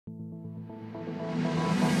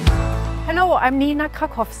Hello, I'm Nina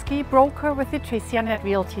Krakowsky, broker with the Tracy Arnett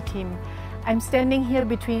Realty team. I'm standing here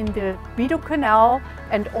between the Rideau Canal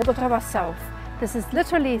and Old Ottawa South. This is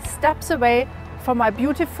literally steps away from my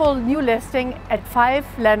beautiful new listing at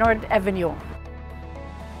 5 Leonard Avenue.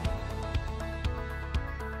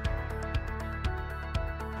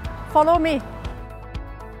 Follow me.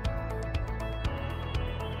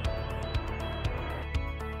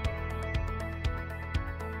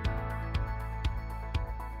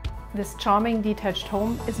 This charming detached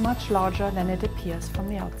home is much larger than it appears from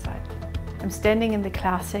the outside. I'm standing in the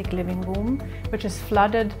classic living room, which is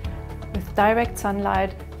flooded with direct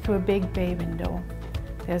sunlight through a big bay window.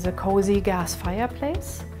 There's a cozy gas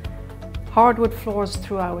fireplace, hardwood floors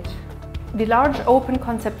throughout. The large open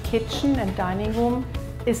concept kitchen and dining room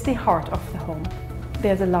is the heart of the home.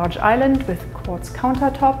 There's a large island with quartz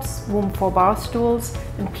countertops, room for bar stools,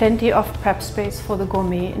 and plenty of prep space for the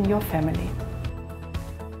gourmet in your family.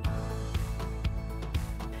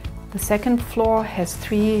 The second floor has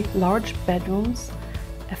 3 large bedrooms,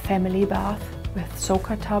 a family bath with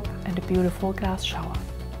soaker tub and a beautiful glass shower.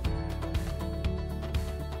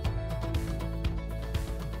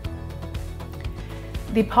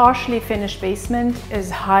 The partially finished basement is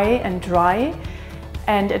high and dry,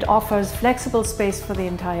 and it offers flexible space for the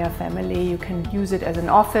entire family. You can use it as an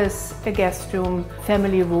office, a guest room,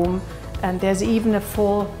 family room, and there's even a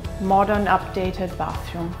full modern updated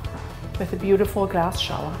bathroom with a beautiful glass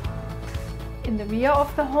shower. In the rear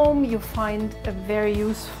of the home you find a very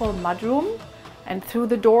useful mudroom, and through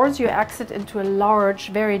the doors you exit into a large,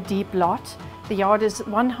 very deep lot. The yard is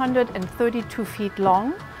 132 feet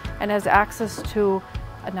long and has access to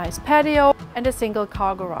a nice patio and a single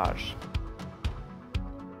car garage.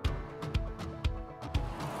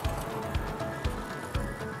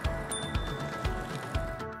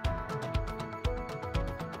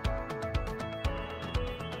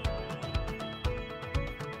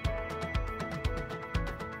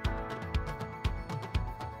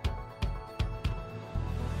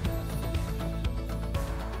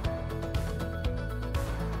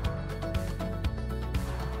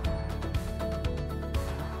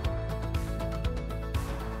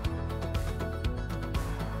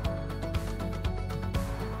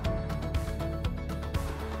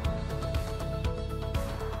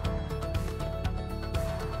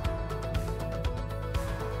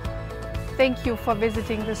 Thank you for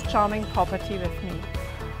visiting this charming property with me.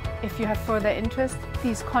 If you have further interest,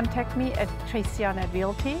 please contact me at Tracy Arnett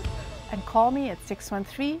Realty and call me at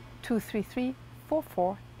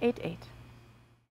 613-233-4488.